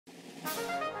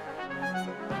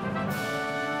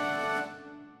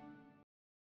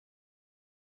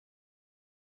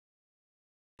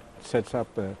Sets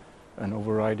up an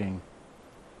overriding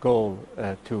goal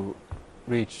to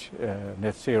reach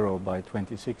net zero by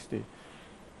 2060.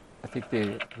 I think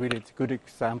really it's a good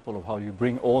example of how you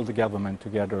bring all the government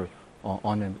together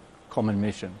on a common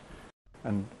mission.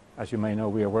 And as you may know,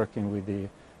 we are working with the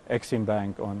Exim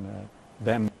Bank on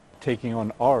them taking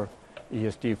on our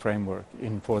ESG framework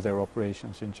for their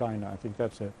operations in China. I think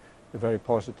that's a very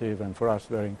positive and for us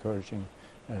very encouraging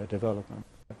development.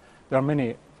 There are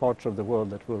many parts of the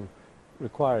world that will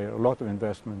require a lot of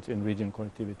investment in regional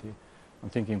connectivity. I'm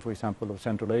thinking, for example, of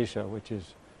Central Asia, which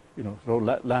is, so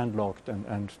landlocked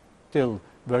and still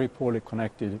very poorly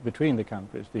connected between the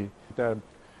countries. There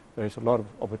is a lot of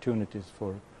opportunities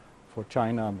for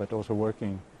China, but also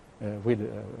working with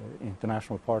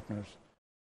international partners.